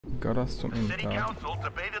got us some The City intel. Council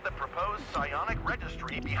debated the proposed psionic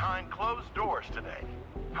registry behind closed doors today.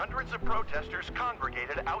 Hundreds of protesters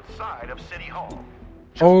congregated outside of City Hall.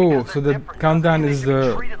 Oh, so the countdown is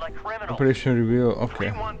the operation reveal. Okay.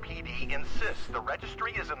 3-1 PD insists the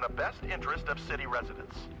registry is in the best interest of city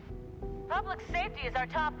residents. Public safety is our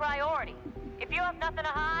top priority. If you have nothing to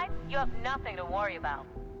hide, you have nothing to worry about.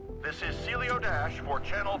 This is Celio Dash for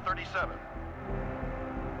Channel 37.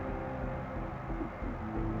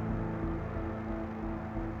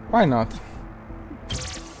 Why not?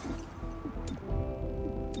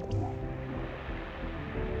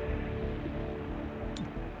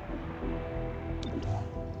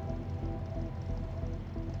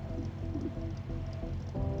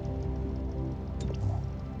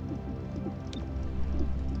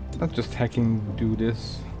 Not just hacking do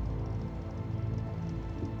this.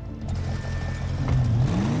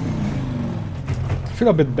 I feel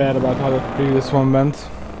a bit bad about how the previous one went.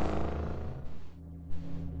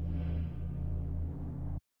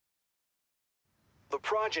 The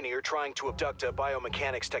progeny are trying to abduct a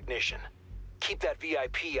biomechanics technician. Keep that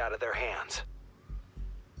VIP out of their hands.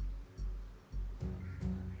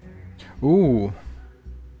 Ooh.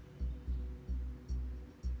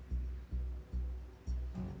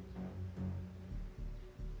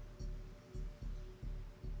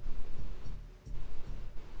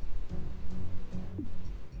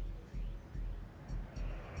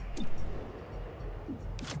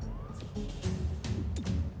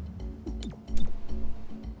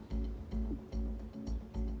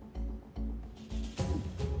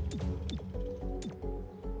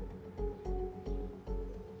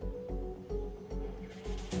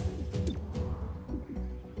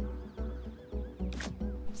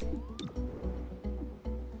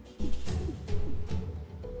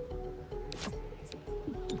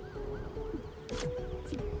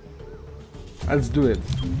 Let's do it.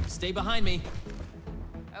 Stay behind me.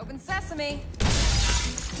 Open sesame.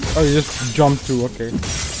 Oh, you just jumped through, okay.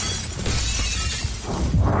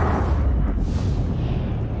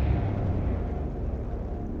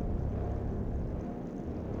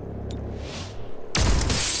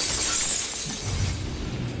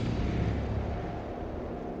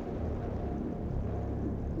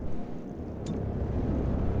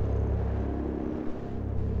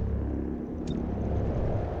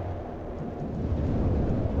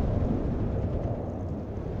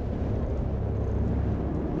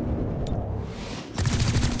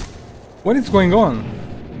 What is going on?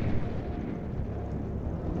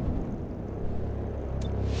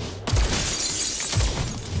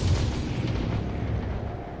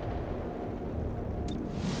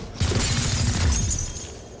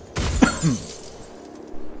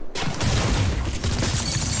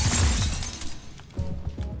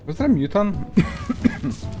 Was that a mutant?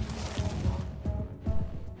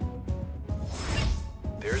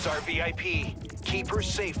 There's our VIP. Keep her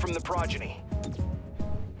safe from the progeny.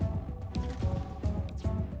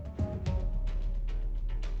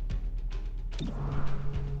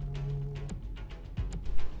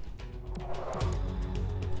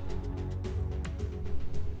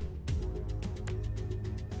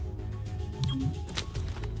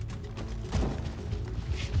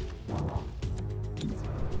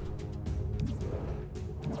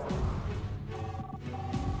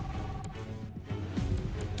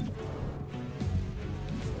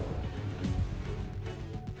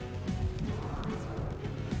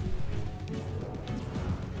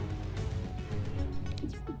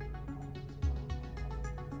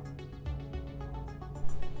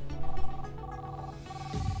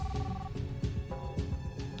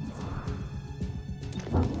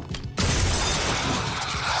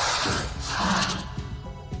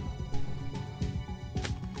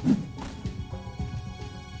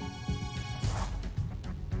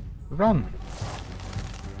 Run.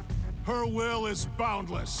 Her will is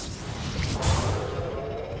boundless.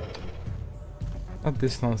 Not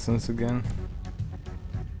this nonsense again.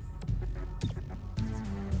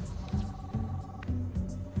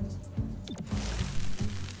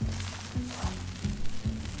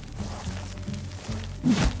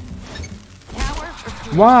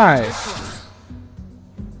 Why?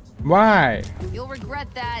 Why? You'll regret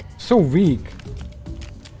that. So weak.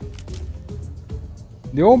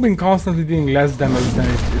 They've all been constantly doing less damage than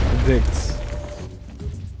it predicts.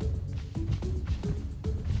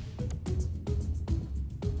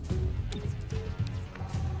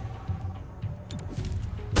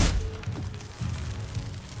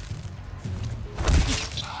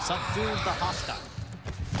 Subdue the hostile.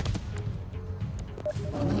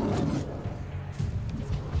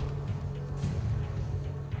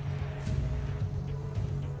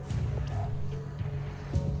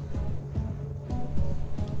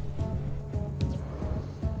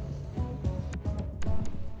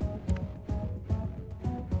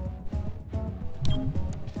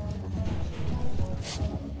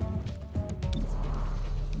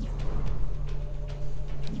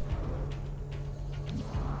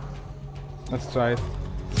 Let's try it.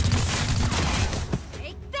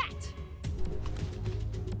 Take that!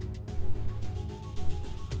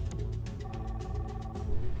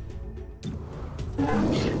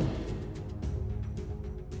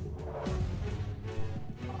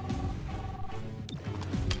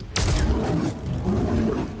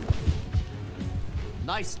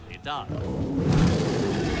 Nicely done.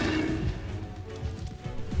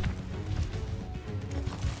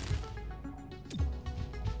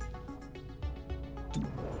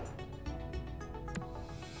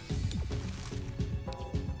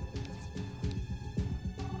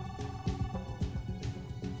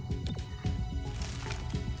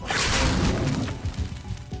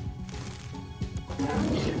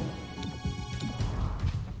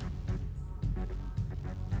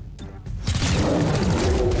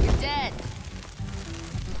 You're dead.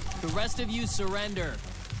 The rest of you surrender.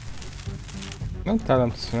 Don't tell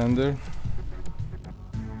them to surrender.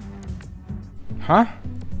 Huh?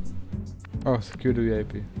 Oh, secure the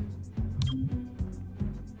VIP.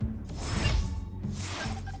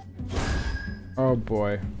 Oh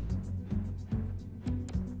boy.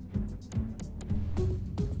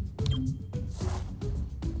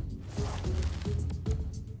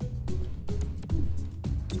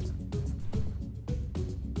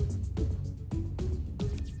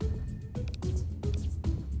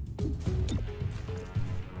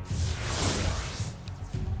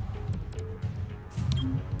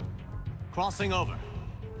 Crossing over.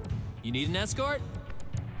 You need an escort?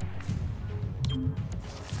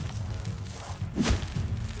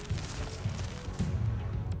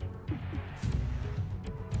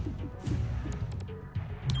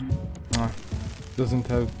 Ah, doesn't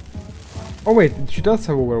have. Oh wait, she does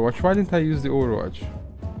have Overwatch. Why didn't I use the Overwatch?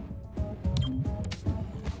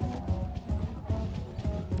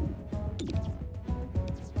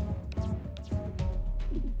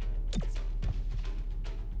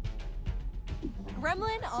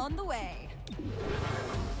 Gremlin on the way.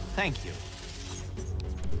 Thank you.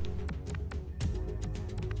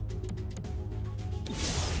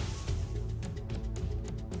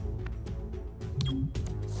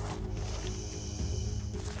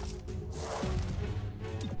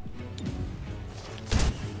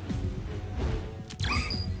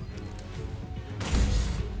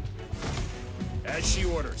 As she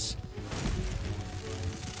orders.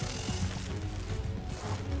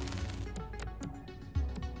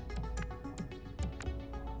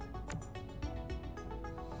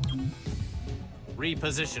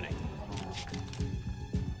 Repositioning.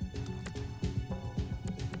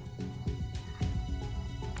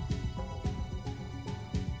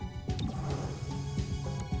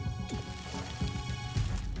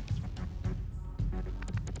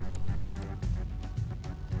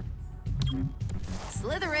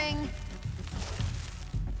 Slithering.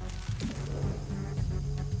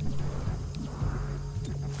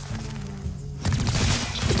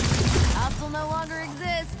 Hostile no longer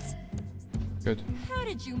exists. Good. How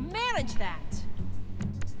did you manage that?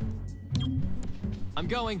 I'm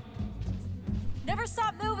going. Never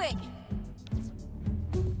stop moving.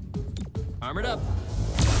 Armored up.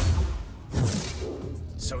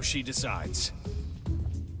 So she decides.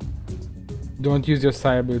 Don't use your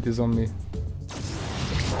psi abilities on me.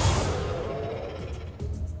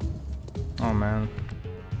 Oh man.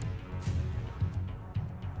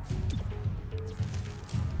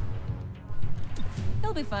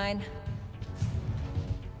 He'll be fine.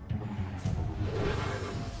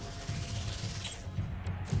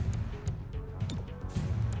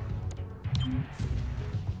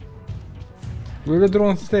 Will the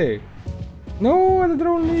drone stay? No, the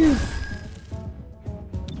drone leaves.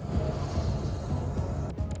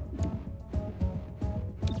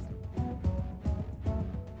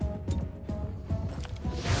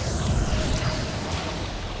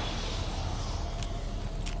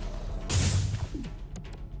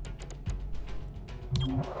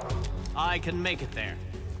 I can make it there.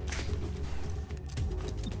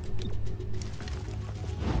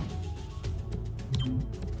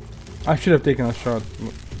 I should have taken a shot.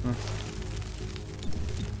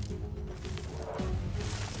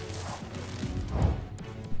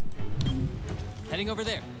 Heading over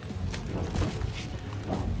there.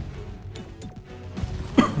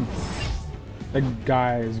 That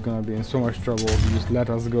guy is gonna be in so much trouble if you just let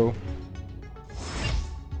us go.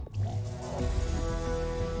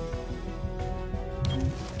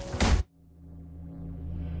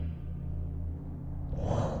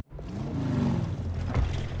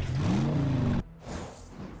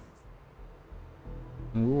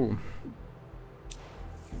 Ooh.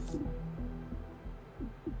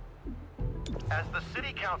 As the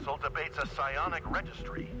city council debates a psionic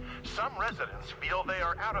registry, some residents feel they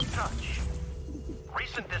are out of touch.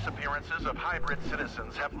 Recent disappearances of hybrid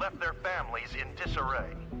citizens have left their families in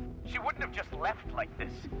disarray. She wouldn't have just left like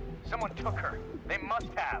this. Someone took her. They must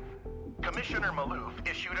have. Commissioner Maloof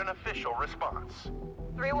issued an official response.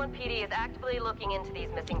 3-1 PD is actively looking into these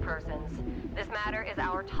missing persons. This matter is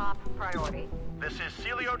our top priority. This is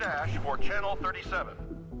Celio Dash for Channel 37.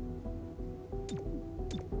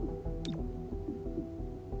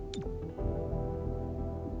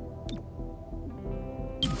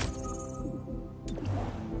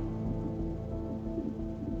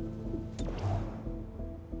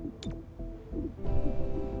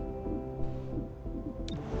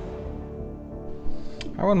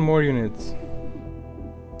 I want more units.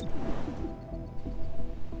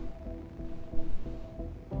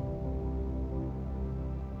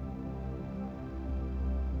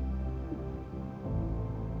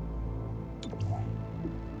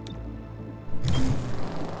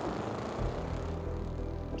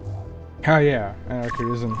 Oh yeah,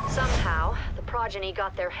 anarchism. Somehow, the progeny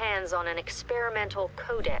got their hands on an experimental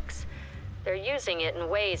codex. They're using it in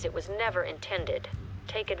ways it was never intended.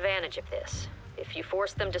 Take advantage of this. If you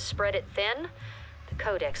force them to spread it thin, the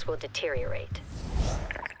codex will deteriorate.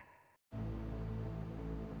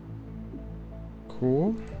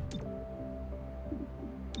 Cool.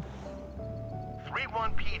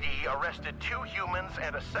 3-1 PD arrested 2 humans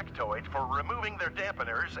and a sectoid for removing their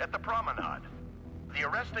dampeners at the promenade. The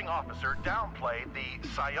arresting officer downplayed the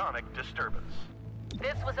psionic disturbance.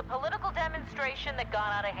 This was a political demonstration that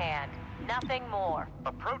got out of hand. Nothing more.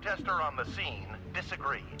 A protester on the scene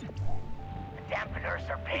disagreed. The dampeners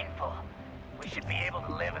are painful. We should be able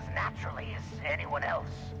to live as naturally as anyone else.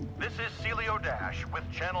 This is Celio Dash with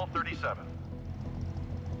Channel 37.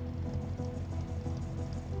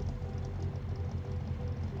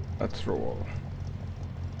 Let's roll.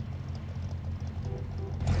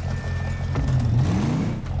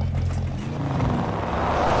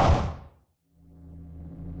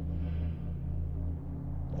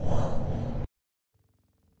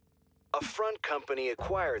 A front company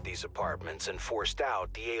acquired these apartments and forced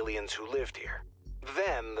out the aliens who lived here.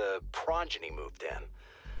 Then the progeny moved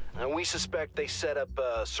in. And we suspect they set up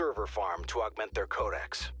a server farm to augment their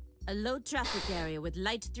codex. A low traffic area with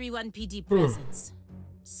light 3-1 PD presence.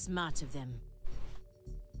 Smart of them.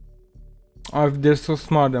 Oh, if they're so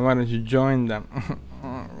smart, then why don't you join them?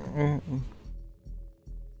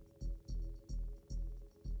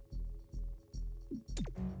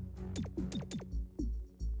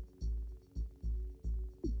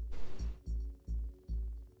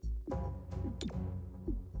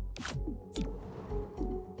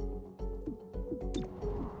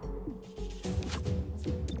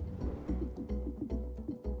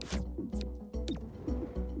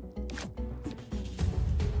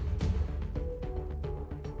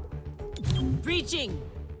 Breaching!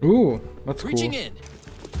 Ooh, that's cool. Reaching in.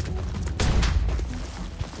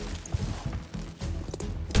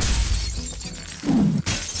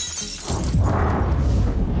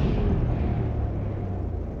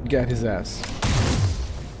 Get his ass.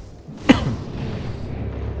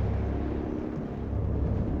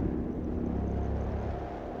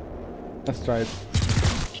 Let's try it.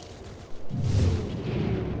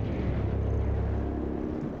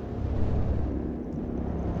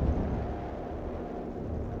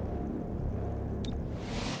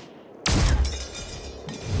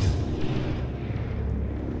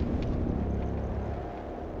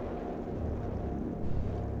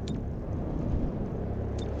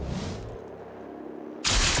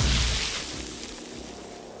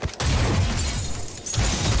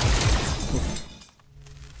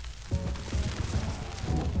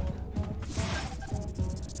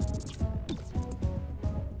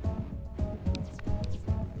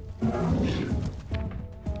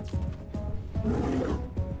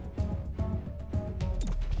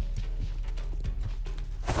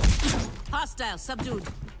 Hostile subdued.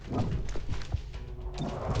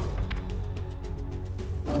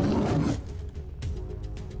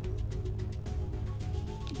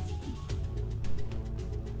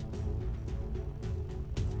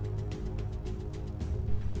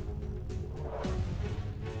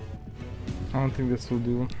 I don't think this will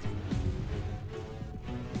do.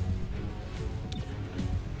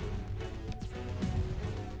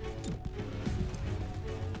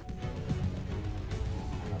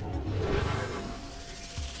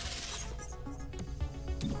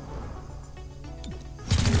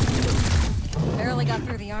 Barely got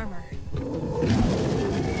through the armor.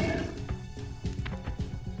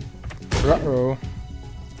 Uh-oh.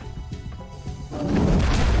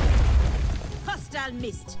 Hostile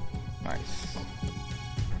missed. Nice.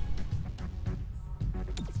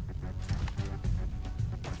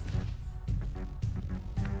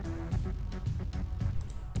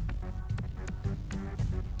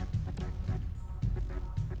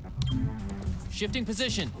 Shifting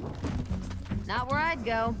position. Not where I'd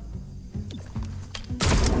go.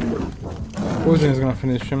 Poison is gonna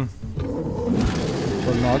finish him.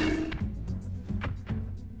 Or not.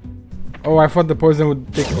 Oh, I thought the poison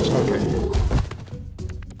would take. Okay.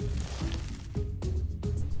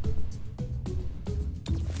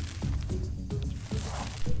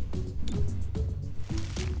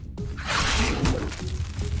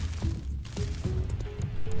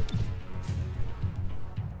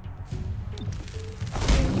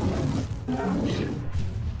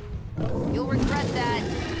 You'll regret that.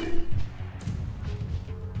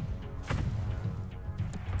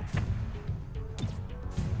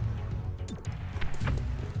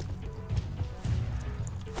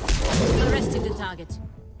 Arresting the target.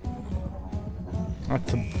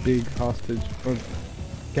 That's a big hostage. Or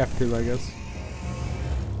captive, I guess.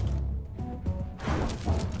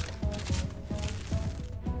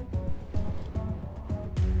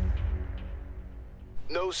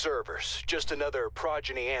 No servers, just another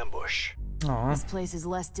progeny ambush. Aw. This place is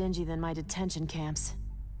less dingy than my detention camps,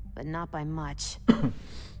 but not by much.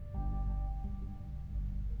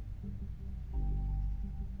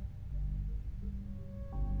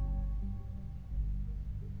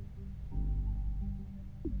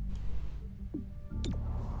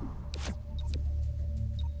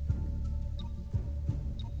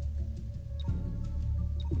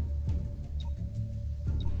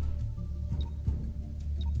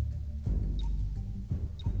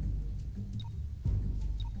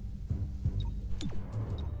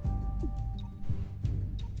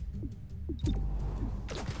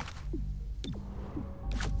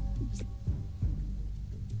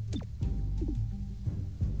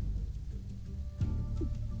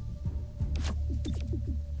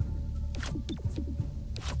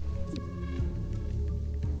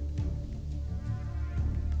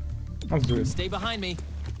 Let's do it. Stay behind me.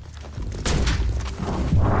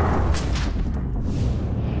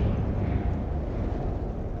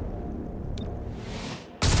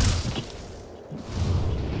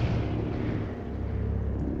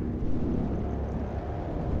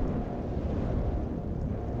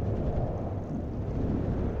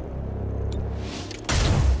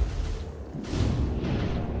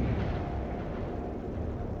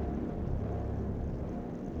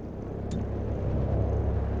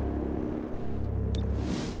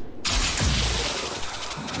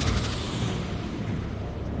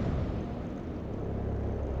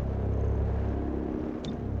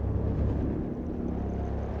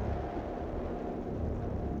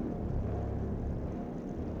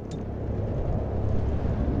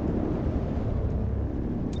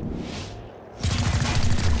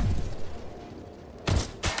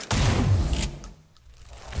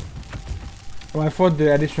 Well, I thought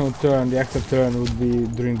the additional turn, the extra turn, would be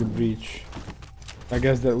during the breach. I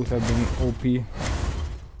guess that would have been OP.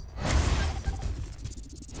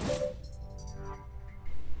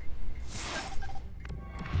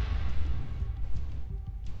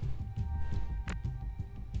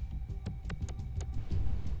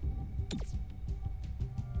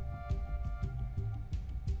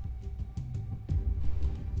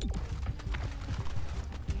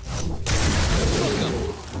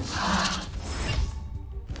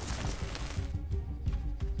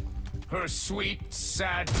 Her sweet,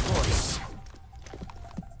 sad voice.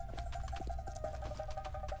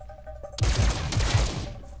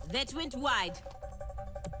 That went wide.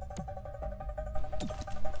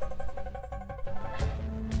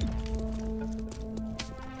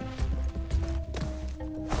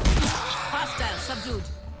 Hostile subdued.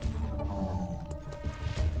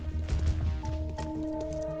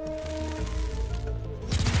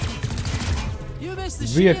 You missed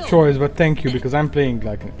the Weird shield. choice, but thank you, because I'm playing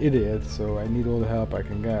like an idiot, so I need all the help I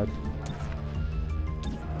can get.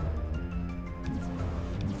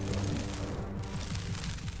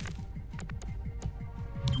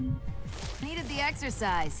 Needed the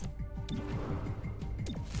exercise.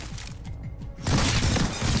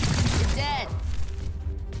 You're dead.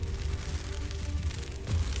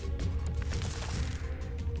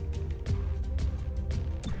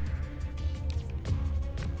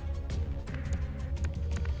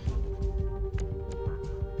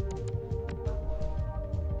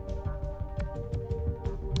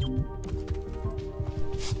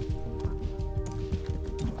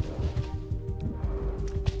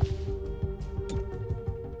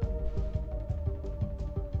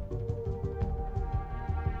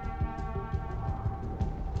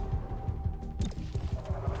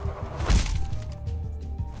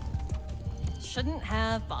 shouldn't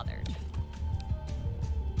have bothered.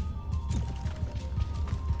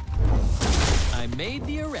 I made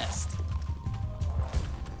the arrest.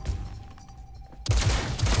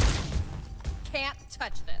 Can't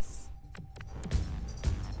touch this.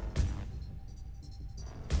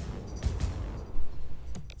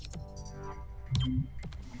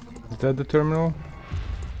 Is that the terminal?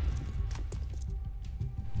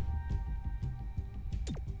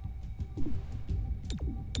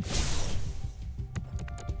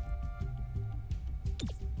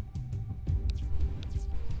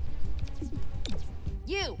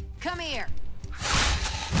 You, come here.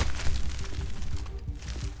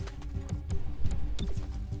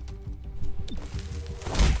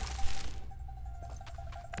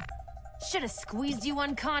 Should have squeezed you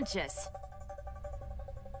unconscious.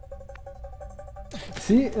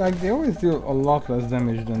 See, like they always deal a lot less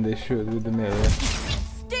damage than they should with the melee.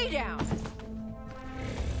 Stay down.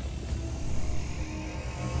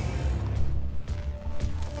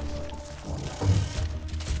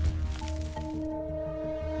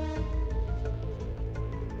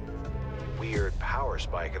 Weird power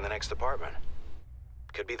spike in the next apartment.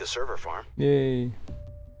 Could be the server farm. Yay.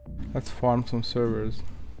 Let's farm some servers.